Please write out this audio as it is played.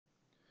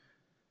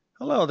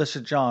Hello, this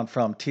is John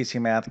from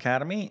TC Math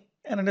Academy,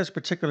 and in this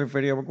particular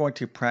video, we're going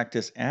to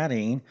practice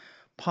adding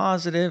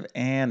positive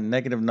and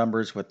negative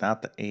numbers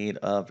without the aid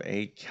of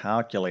a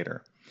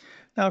calculator.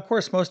 Now, of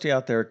course, most of you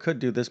out there could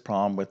do this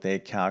problem with a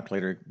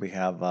calculator. We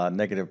have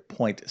negative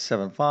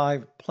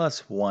 0.75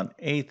 plus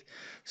 1/8.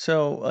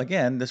 So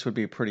again, this would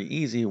be pretty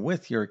easy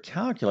with your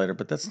calculator,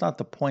 but that's not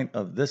the point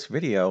of this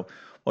video.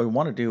 What we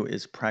want to do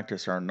is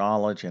practice our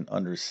knowledge and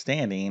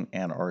understanding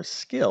and our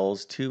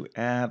skills to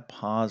add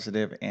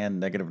positive and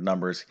negative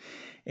numbers.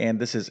 And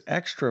this is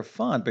extra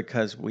fun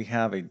because we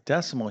have a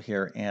decimal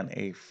here and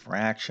a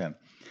fraction.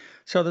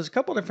 So there's a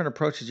couple different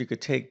approaches you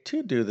could take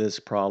to do this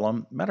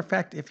problem. Matter of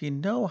fact, if you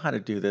know how to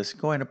do this,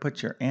 go ahead and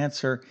put your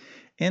answer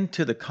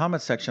into the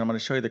comment section. I'm going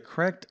to show you the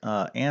correct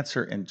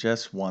answer in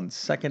just 1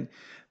 second.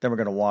 Then we're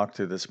going to walk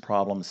through this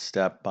problem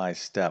step by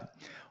step.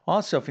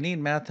 Also, if you need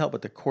math help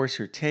with the course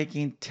you're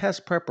taking,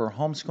 test prep or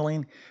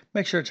homeschooling,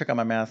 make sure to check out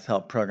my math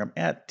help program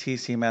at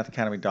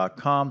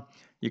tcmathacademy.com.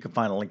 You can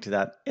find a link to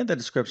that in the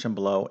description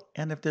below.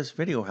 And if this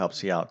video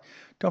helps you out,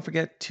 don't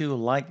forget to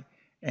like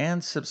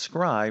and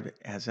subscribe,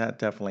 as that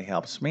definitely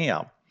helps me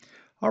out.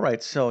 All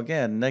right, so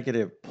again,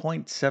 negative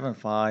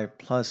 0.75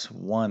 plus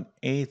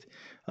 1/8.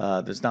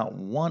 There's not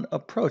one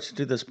approach to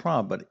do this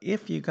problem, but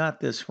if you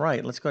got this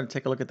right, let's go ahead and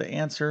take a look at the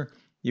answer.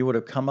 You would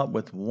have come up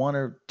with one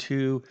or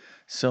two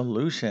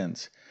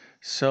solutions.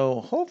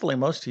 So hopefully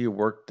most of you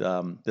worked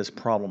this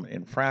problem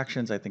in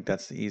fractions. I think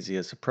that's the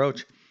easiest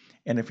approach.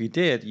 And if you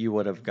did, you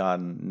would have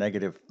gotten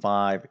negative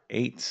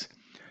 5/8.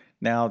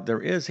 Now, there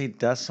is a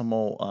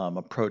decimal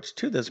approach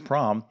to this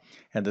problem,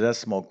 and the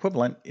decimal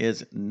equivalent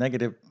is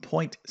negative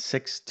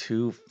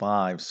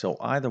 0.625. So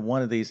either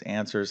one of these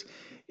answers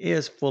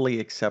is fully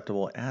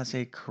acceptable as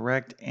a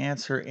correct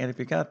answer. And if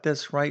you got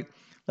this right,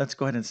 let's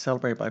go ahead and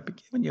celebrate by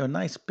giving you a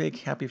nice big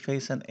happy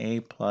face and A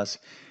plus,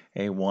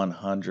 a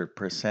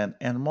 100%,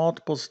 and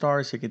multiple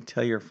stars so you can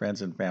tell your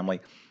friends and family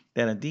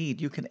that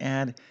indeed you can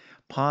add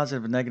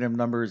positive and negative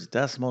numbers,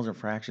 decimals, and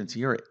fractions.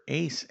 You're an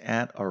ace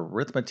at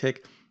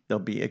arithmetic. They'll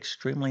be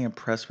extremely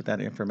impressed with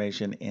that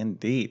information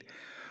indeed.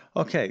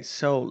 Okay,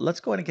 so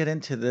let's go ahead and get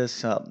into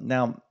this.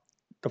 Now,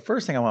 the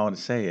first thing I want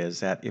to say is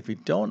that if you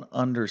don't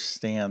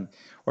understand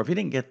or if you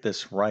didn't get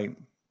this right,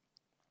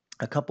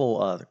 a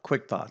couple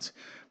quick thoughts.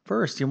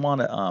 First, you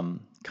want to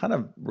kind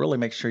of really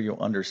make sure you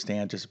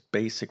understand just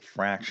basic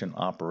fraction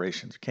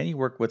operations. Can you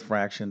work with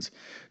fractions?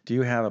 Do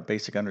you have a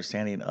basic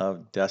understanding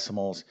of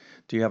decimals?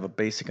 Do you have a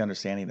basic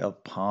understanding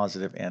of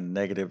positive and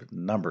negative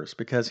numbers?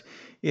 Because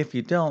if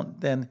you don't,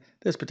 then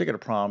this particular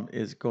problem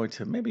is going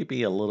to maybe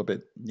be a little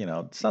bit,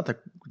 it's not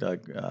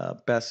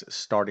the best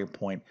starting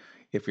point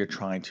if you're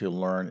trying to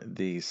learn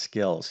these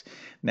skills.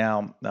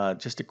 Now,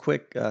 just a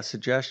quick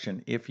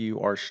suggestion, if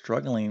you are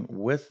struggling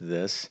with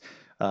this,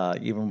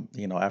 even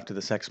after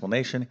this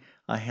explanation,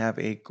 I have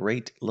a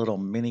great little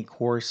mini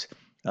course.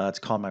 It's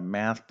called my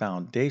Math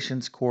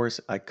Foundations course.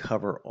 I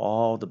cover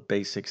all the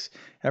basics,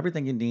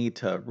 everything you need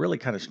to really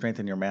kind of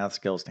strengthen your math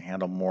skills to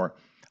handle more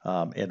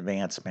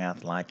advanced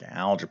math like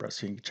algebra.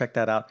 So you can check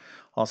that out.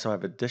 Also, I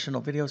have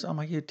additional videos on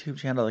my YouTube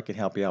channel that can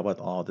help you out with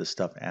all this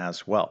stuff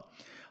as well.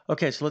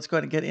 Okay, so let's go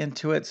ahead and get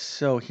into it.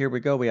 So here we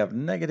go. We have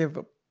negative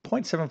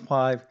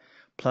 0.75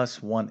 plus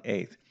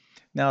 1/8.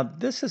 Now,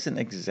 this isn't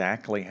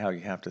exactly how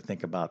you have to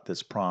think about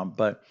this problem,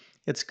 but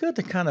it's good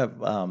to kind of,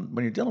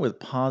 when you're dealing with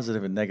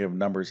positive and negative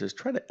numbers, is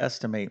try to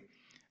estimate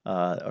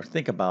or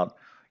think about,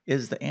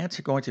 is the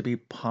answer going to be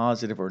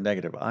positive or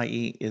negative?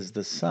 I.e., is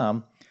the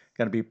sum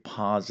going to be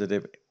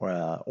positive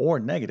or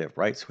negative,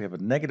 right? So we have a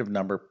negative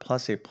number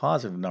plus a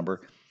positive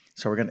number.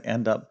 So we're going to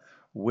end up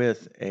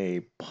with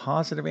a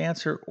positive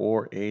answer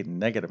or a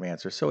negative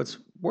answer. So it's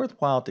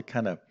worthwhile to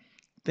kind of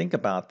think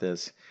about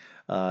this.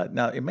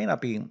 Now, it may not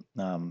be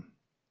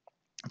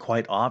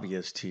quite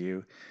obvious to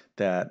you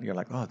that you're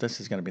like, oh,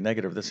 this is going to be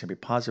negative, this is going to be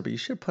positive, but you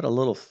should put a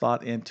little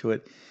thought into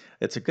it.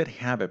 It's a good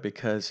habit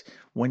because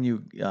when you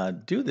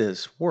do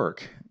this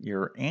work,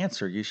 your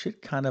answer, you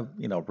should kind of,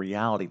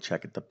 reality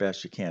check it the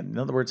best you can. In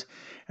other words,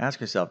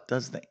 ask yourself,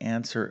 does the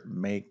answer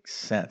make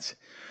sense?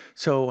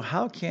 So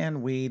how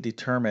can we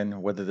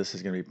determine whether this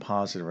is going to be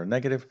positive or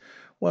negative?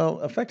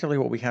 Well, effectively,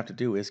 what we have to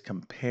do is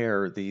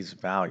compare these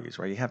values,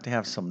 right? You have to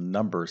have some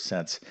number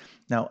sense.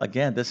 Now,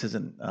 again, this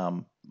isn't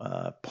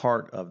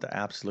part of the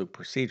absolute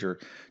procedure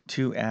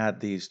to add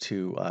these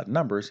two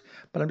numbers,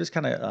 but I'm just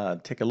kind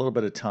of take a little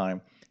bit of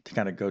time to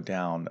kind of go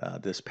down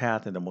this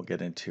path, and then we'll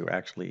get into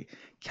actually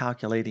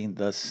calculating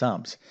the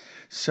sums.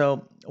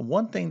 So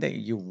one thing that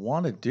you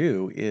want to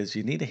do is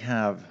you need to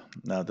have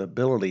the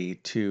ability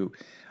to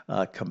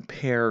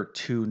compare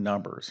two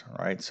numbers,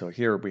 all right? So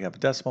here we have a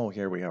decimal,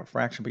 here we have a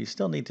fraction, but you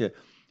still need to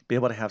be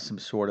able to have some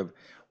sort of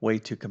way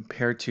to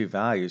compare two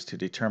values to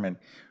determine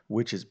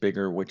which is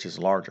bigger, which is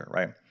larger,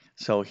 right?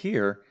 So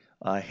here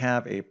I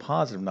have a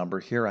positive number.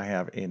 Here I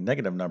have a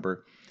negative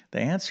number. The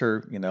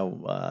answer,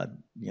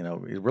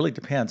 it really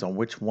depends on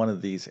which one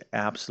of these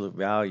absolute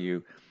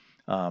value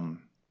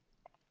um,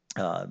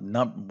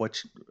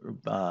 which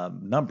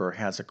number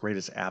has the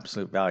greatest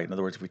absolute value. In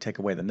other words, if we take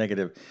away the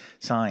negative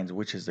signs,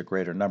 which is the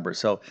greater number?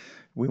 So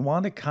we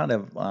want to kind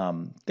of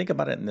think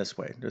about it in this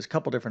way. There's a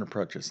couple different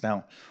approaches.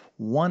 Now,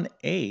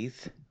 1/8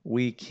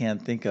 we can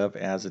think of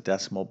as a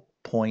decimal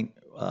point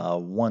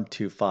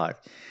 125.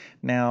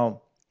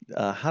 Now,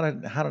 how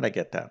did I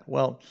get that?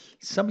 Well,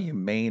 some of you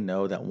may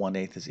know that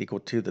 1/8 is equal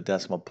to the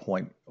decimal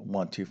point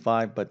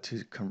 125, but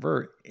to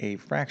convert a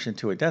fraction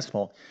to a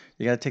decimal,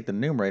 you got to take the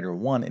numerator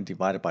 1 and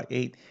divide it by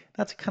 8.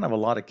 That's kind of a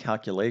lot of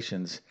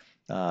calculations,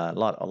 a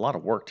lot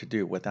of work to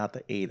do without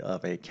the aid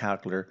of a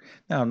calculator.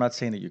 Now, I'm not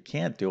saying that you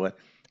can't do it,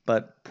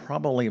 but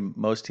probably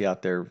most of you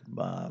out there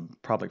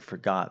probably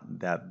forgot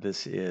that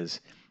this is,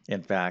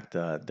 in fact,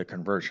 the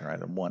conversion, right?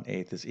 The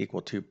 1/8 is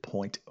equal to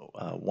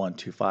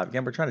 0.125.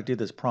 Again, we're trying to do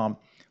this problem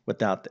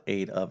without the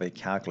aid of a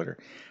calculator.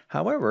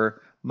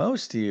 However,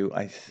 most of you,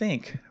 I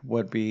think,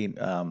 would be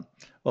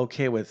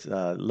okay with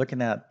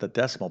looking at the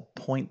decimal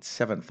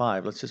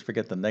 0.75. Let's just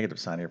forget the negative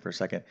sign here for a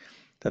second.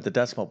 That the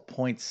decimal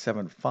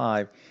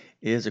 0.75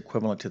 is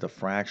equivalent to the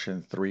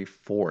fraction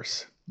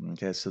 3/4.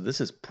 Okay, so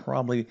this is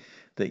probably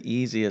the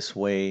easiest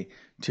way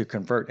to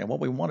convert. And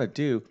what we want to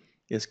do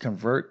is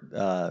convert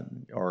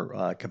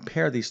or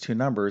compare these two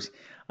numbers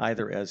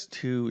either as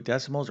two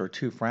decimals or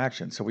two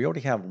fractions. So we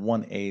already have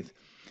 1/8.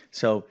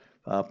 So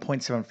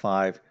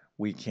 0.75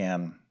 we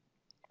can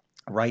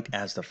write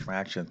as the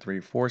fraction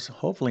 3/4.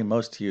 Hopefully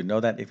most of you know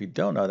that. If you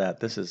don't know that,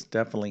 this is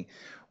definitely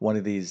one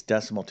of these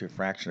decimal to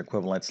fraction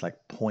equivalents, like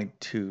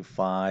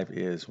 0.25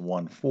 is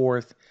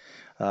 1/4.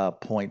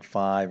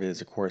 0.5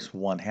 is, of course,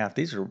 1/2.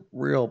 These are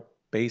real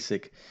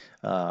basic,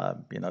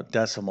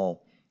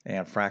 decimal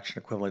and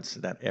fraction equivalents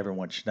that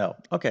everyone should know.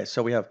 Okay,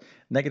 so we have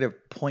negative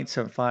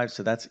 0.75,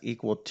 so that's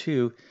equal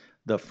to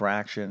the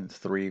fraction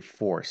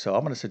 3/4. So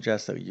I'm going to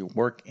suggest that you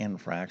work in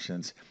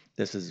fractions.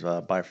 This is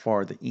by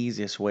far the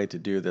easiest way to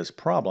do this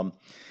problem.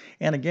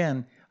 And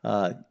again,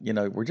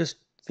 we're just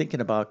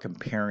thinking about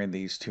comparing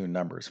these two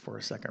numbers for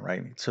a second,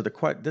 right? So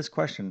this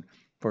question,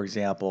 for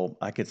example,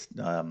 I could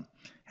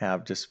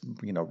have just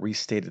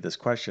restated this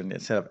question.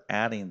 Instead of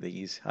adding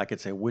these, I could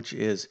say which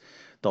is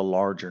the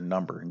larger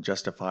number and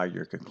justify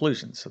your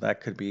conclusion. So that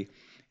could be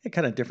a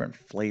kind of different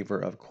flavor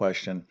of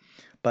question.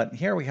 But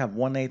here we have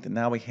 1/8 and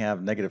now we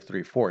have negative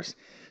 3/4.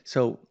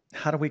 So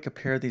how do we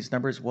compare these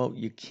numbers? Well,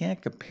 you can't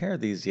compare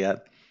these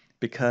yet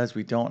because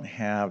we don't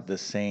have the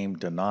same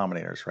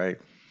denominators, right?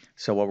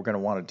 So what we're going to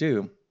want to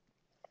do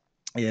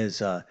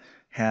is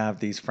have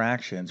these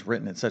fractions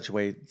written in such a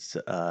way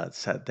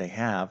that they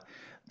have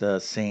the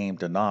same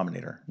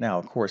denominator. Now,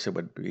 of course, it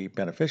would be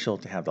beneficial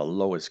to have the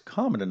lowest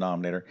common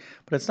denominator,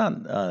 but it's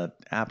not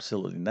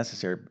absolutely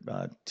necessary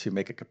to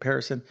make a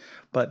comparison.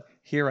 But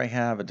here I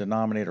have a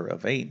denominator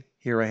of 8.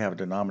 Here I have a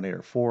denominator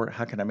of 4.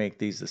 How can I make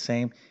these the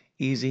same?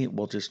 Easy.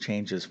 We'll just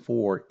change this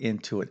 4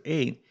 into an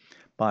 8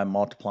 by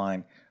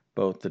multiplying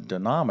both the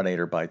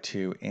denominator by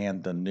 2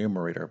 and the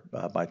numerator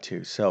by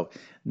 2. So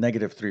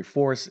negative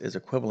 3/4 is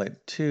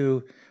equivalent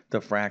to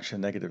the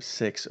fraction negative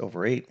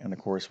 6/8. And of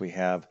course, we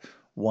have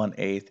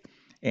 1/8.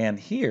 And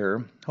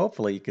here,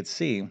 hopefully you could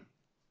see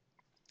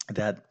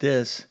that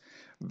this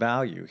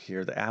value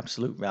here, the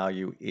absolute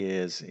value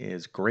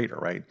is greater,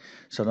 right?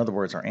 So in other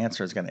words, our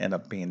answer is going to end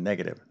up being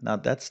negative. Now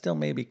that still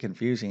may be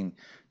confusing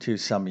to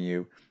some of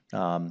you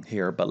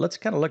here, but let's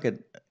kind of look at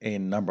a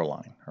number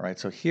line. All right,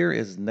 so here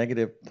is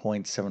negative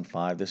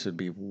 0.75. This would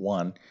be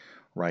 1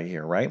 right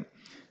here, right?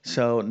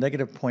 So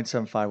negative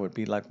 0.75 would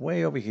be like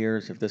way over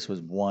here. So if this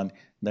was 1,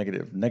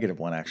 negative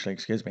 1 actually,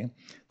 excuse me,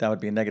 that would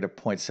be negative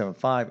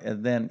 0.75.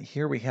 And then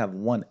here we have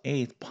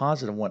 1/8,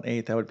 positive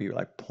 1/8, that would be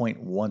like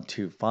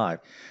 0.125.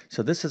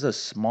 So this is a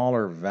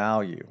smaller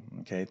value,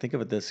 okay? Think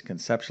of it this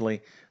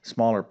conceptually,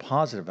 smaller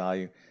positive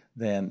value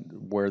than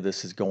where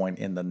this is going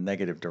in the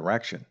negative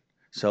direction.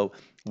 So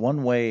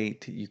one way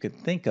you could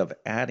think of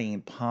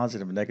adding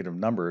positive and negative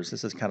numbers,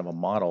 this is kind of a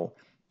model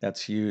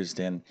that's used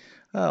in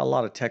a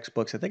lot of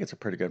textbooks. I think it's a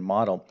pretty good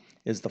model,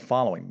 is the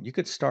following. You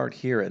could start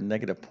here at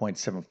negative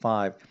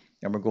 0.75,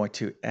 and we're going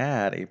to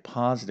add a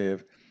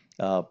positive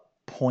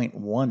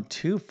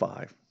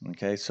 0.125.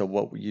 Okay, so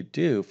what you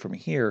do from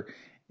here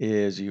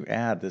is you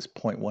add this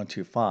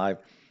 0.125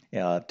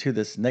 to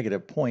this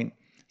negative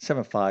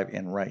 0.75,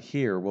 and right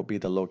here will be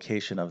the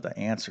location of the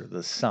answer,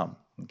 the sum.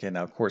 Okay,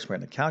 now of course we're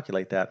going to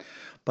calculate that,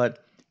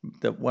 but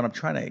what I'm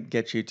trying to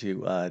get you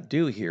to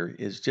do here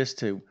is just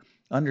to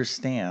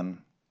understand,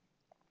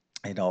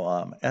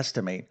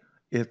 estimate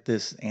if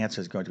this answer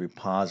is going to be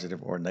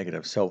positive or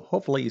negative. So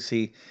hopefully you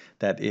see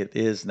that it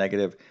is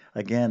negative.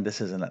 Again,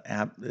 this is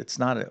it's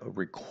not a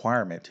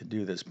requirement to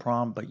do this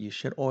problem, but you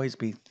should always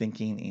be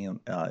thinking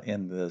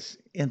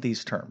in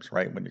these terms,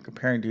 right? When you're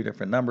comparing two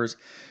different numbers,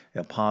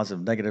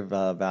 positive, negative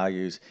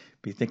values,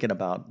 be thinking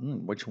about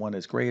which one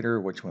is greater,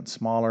 which one's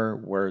smaller,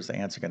 where is the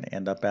answer going to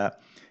end up at.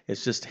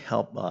 It's just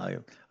help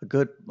a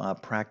good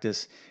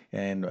practice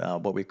in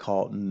what we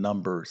call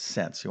number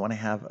sense. You want to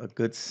have a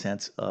good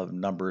sense of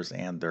numbers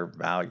and their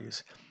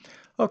values.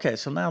 Okay,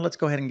 so now let's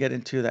go ahead and get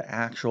into the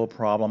actual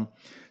problem.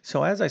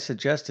 So as I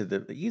suggested,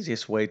 the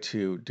easiest way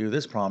to do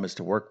this problem is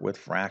to work with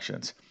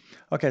fractions.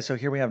 Okay, so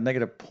here we have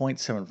negative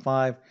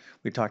 0.75.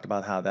 We talked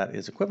about how that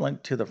is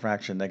equivalent to the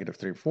fraction negative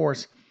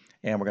 3/4,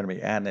 and we're going to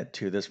be adding it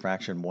to this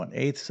fraction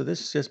 1/8. So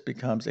this just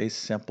becomes a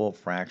simple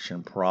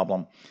fraction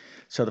problem.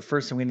 So the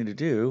first thing we need to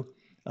do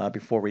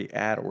before we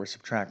add or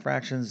subtract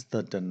fractions,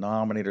 the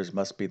denominators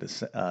must be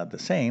the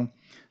same.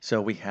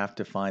 So we have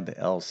to find the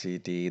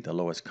LCD, the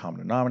lowest common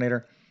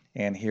denominator.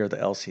 And here the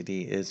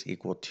LCD is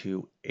equal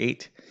to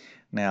 8.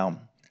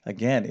 Now,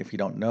 again, if you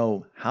don't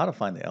know how to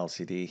find the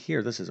LCD,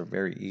 here, this is a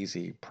very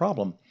easy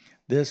problem.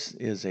 This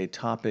is a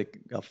topic,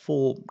 a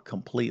full,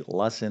 complete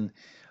lesson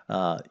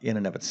in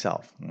and of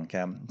itself,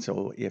 okay?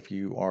 So if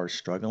you are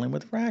struggling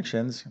with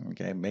fractions,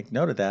 okay, make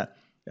note of that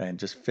and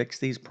just fix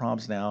these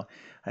problems now.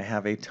 I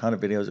have a ton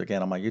of videos,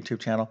 again, on my YouTube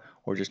channel,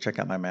 or just check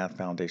out my Math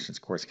Foundations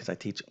course because I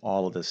teach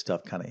all of this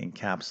stuff kind of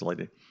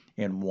encapsulated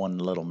in one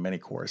little mini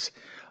course.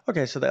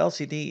 Okay, so the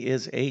LCD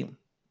is 8,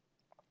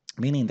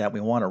 meaning that we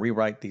want to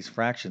rewrite these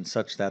fractions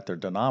such that their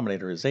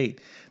denominator is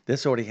 8.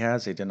 This already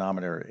has a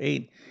denominator of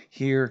 8.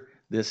 Here,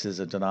 this is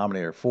a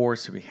denominator of 4,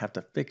 so we have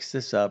to fix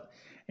this up.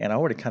 And I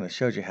already kind of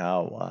showed you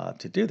how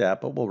to do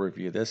that, but we'll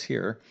review this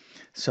here.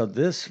 So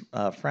this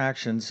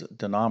fraction's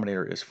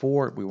denominator is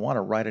 4. We want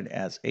to write it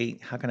as 8.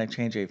 How can I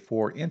change a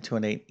 4 into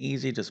an 8?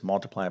 Easy, just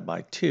multiply it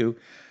by 2.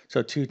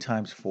 So 2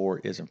 times 4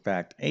 is in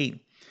fact 8.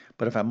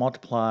 But if I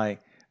multiply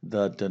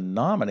the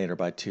denominator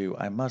by 2,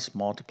 I must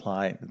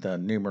multiply the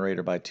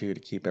numerator by 2 to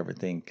keep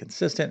everything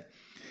consistent.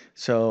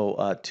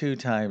 So 2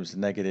 times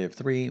negative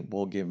 3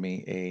 will give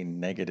me a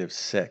negative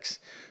 6.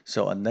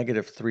 So a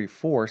negative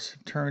 3/4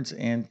 turns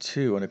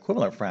into an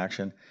equivalent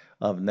fraction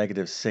of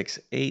negative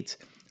 6/8.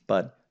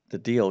 But the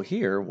deal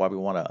here, why we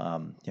want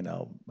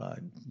to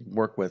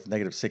work with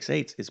negative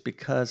 6/8 is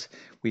because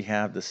we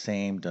have the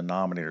same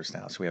denominators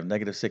now. So we have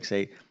negative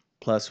 6/8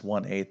 plus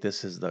 1/8.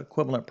 This is the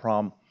equivalent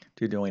problem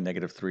to doing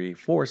negative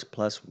 3/4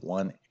 plus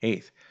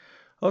 1/8.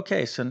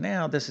 Okay, so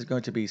now this is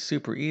going to be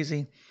super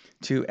easy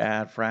to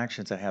add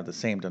fractions that have the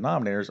same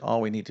denominators. All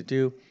we need to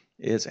do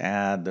is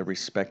add the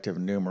respective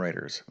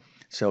numerators.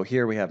 So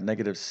here we have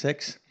negative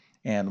 6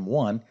 and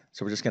 1.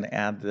 So we're just going to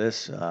add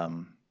this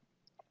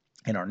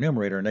in our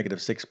numerator.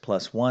 Negative 6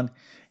 plus 1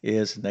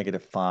 is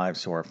negative 5.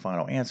 So our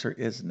final answer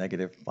is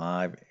negative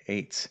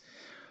 5/8.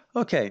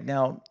 Okay,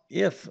 now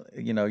if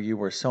you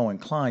were so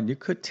inclined, you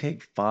could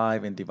take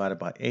 5 and divide it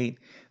by 8.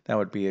 That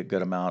would be a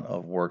good amount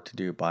of work to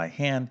do by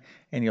hand,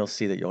 and you'll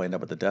see that you'll end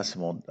up with a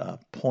decimal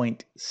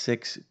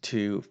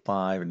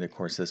 0.625, and of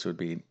course this would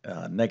be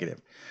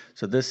negative.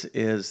 So this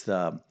is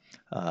the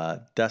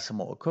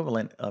decimal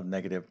equivalent of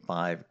negative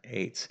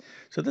 5/8.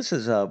 So this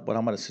is what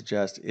I'm going to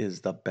suggest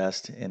is the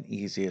best and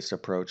easiest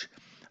approach,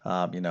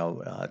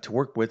 to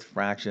work with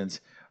fractions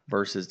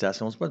versus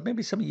decimals, but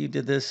maybe some of you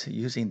did this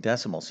using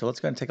decimals. So let's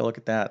go and take a look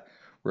at that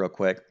real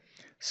quick.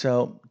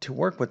 So to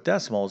work with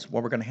decimals,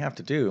 what we're going to have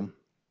to do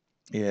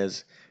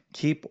is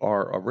keep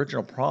our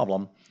original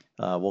problem.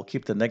 We'll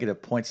keep the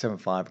negative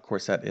 0.75. Of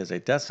course, that is a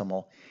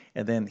decimal.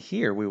 And then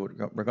here we're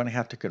going to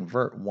have to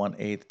convert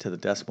 1/8 to the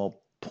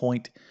decimal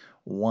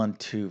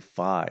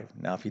 0.125.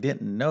 Now, if you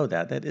didn't know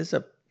that, that is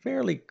a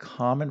fairly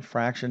common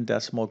fraction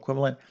decimal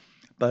equivalent.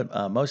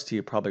 But most of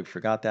you probably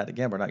forgot that.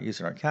 Again, we're not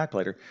using our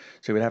calculator.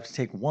 So we'd have to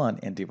take 1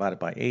 and divide it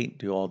by 8,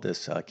 do all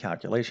this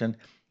calculation.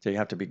 So you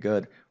have to be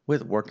good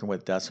with working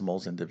with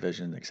decimals and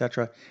division,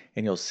 etc.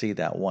 And you'll see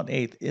that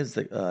 1/8 is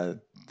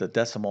the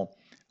decimal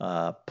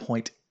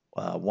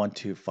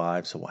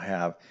 0.125. So we'll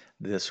have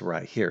this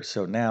right here.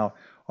 So now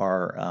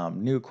our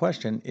new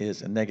question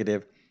is a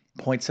negative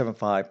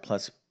 0.75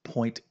 plus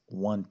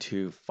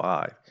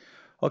 0.125.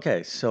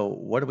 Okay, so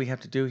what do we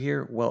have to do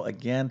here? Well,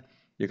 again,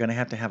 you're going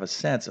to have a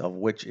sense of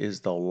which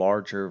is the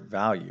larger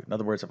value. In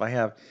other words, if I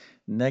have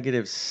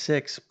negative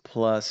 6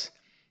 plus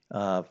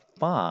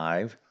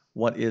 5,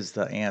 what is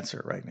the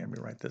answer, right? Let me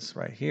write this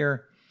right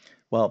here.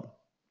 Well,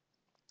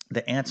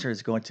 the answer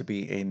is going to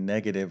be a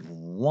negative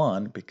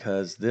 1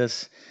 because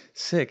this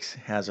 6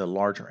 has a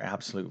larger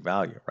absolute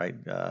value, right?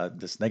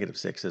 This negative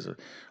 6 is a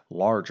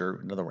larger.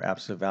 In other words,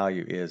 absolute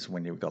value is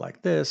when you go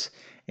like this,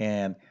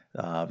 and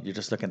you're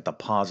just looking at the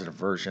positive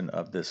version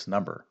of this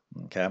number,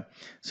 okay?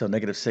 So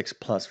negative 6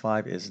 plus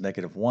 5 is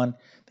negative 1.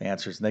 The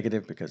answer is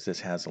negative because this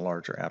has a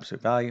larger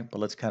absolute value, but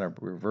let's kind of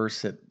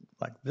reverse it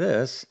like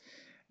this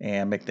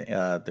and make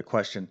the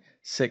question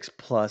 6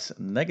 plus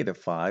negative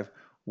 5.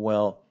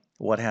 Well,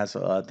 what has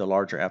the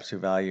larger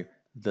absolute value?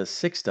 The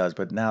 6 does,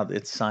 but now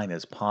its sign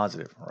is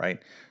positive, right?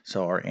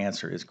 So our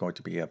answer is going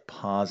to be a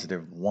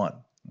positive 1.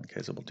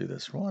 Okay, so we'll do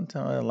this one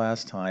time,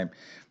 last time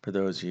for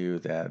those of you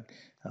that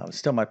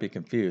still might be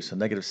confused. So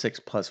negative 6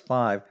 plus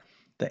 5,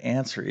 the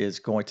answer is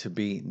going to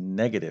be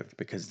negative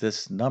because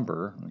this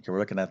number, okay, we're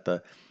looking at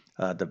the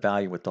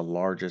value with the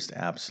largest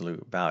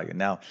absolute value.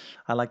 Now,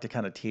 I like to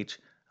kind of teach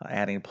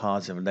adding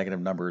positive and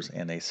negative numbers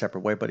in a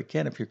separate way. But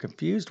again, if you're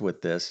confused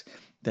with this,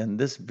 then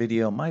this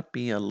video might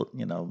be a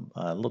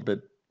little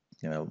bit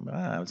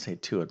I would say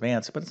too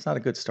advanced, but it's not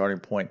a good starting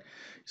point.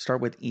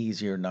 Start with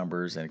easier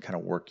numbers and kind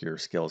of work your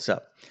skills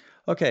up.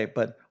 Okay,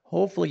 but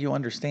hopefully you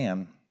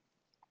understand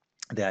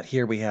that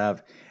here we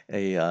have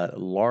a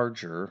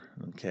larger,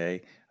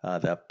 okay,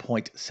 that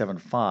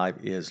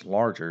 0.75 is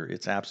larger,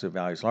 its absolute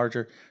value is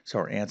larger, so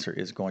our answer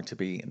is going to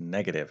be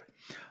negative.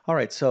 All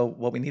right, so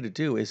what we need to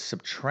do is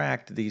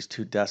subtract these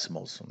two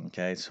decimals,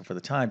 okay? So for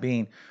the time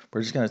being,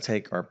 we're just going to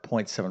take our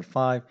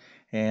 0.75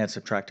 and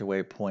subtract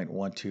away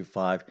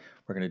 0.125.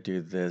 We're going to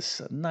do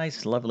this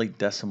nice, lovely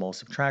decimal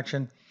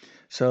subtraction.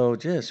 So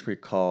just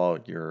recall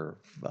your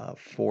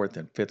fourth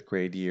and fifth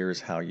grade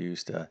years, how you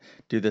used to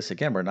do this.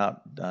 Again, we're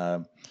not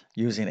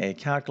using a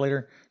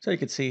calculator. So you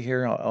can see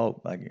here,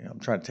 I'm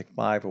trying to take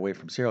 5 away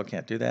from 0.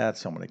 Can't do that.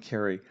 So I'm going to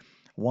carry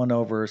 1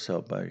 over.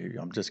 So but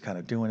I'm just kind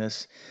of doing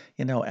this,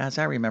 as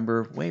I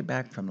remember way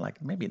back from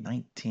like maybe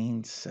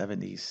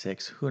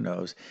 1976, who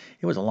knows?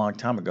 It was a long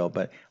time ago,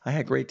 but I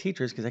had great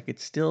teachers because I could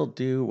still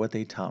do what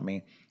they taught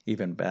me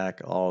even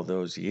back all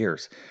those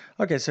years.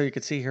 Okay, so you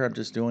can see here I'm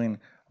just doing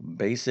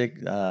basic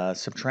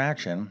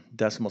subtraction,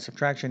 decimal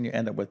subtraction. You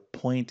end up with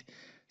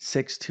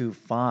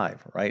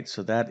 0.625, right?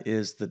 So that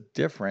is the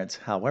difference.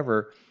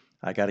 However,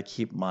 I got to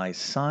keep my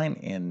sign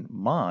in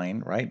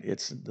mind, right?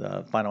 It's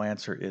the final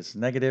answer is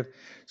negative,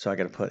 so I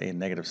got to put a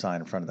negative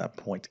sign in front of that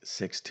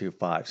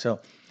 0.625. So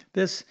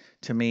this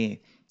to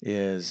me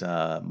is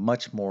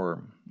much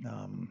more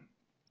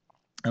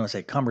I don't want to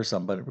say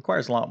cumbersome, but it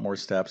requires a lot more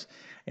steps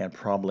and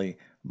probably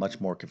much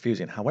more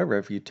confusing. However,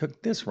 if you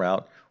took this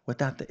route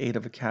without the aid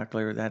of a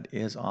calculator, that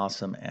is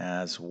awesome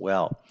as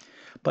well.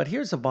 But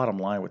here's the bottom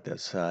line with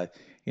this.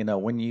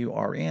 When you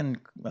are in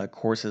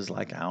courses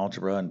like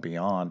algebra and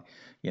beyond,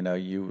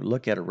 you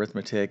look at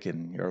arithmetic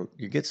and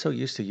you get so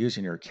used to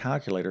using your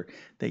calculator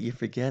that you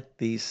forget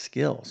these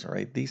skills,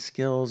 right? These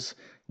skills,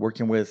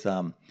 working with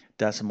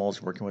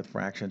decimals, working with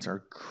fractions, are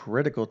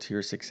critical to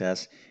your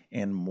success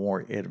in more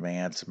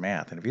advanced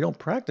math. And if you don't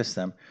practice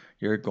them,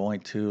 you're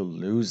going to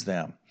lose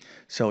them.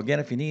 So again,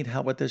 if you need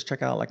help with this,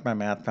 check out like my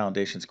Math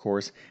Foundations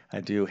course.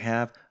 I do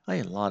have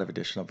a lot of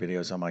additional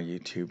videos on my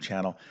YouTube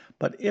channel.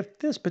 But if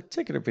this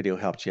particular video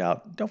helped you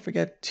out, don't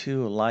forget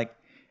to like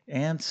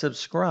and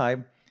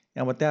subscribe.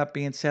 And with that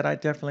being said, I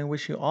definitely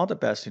wish you all the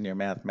best in your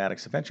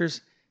mathematics adventures.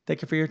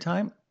 Thank you for your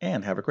time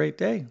and have a great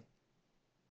day.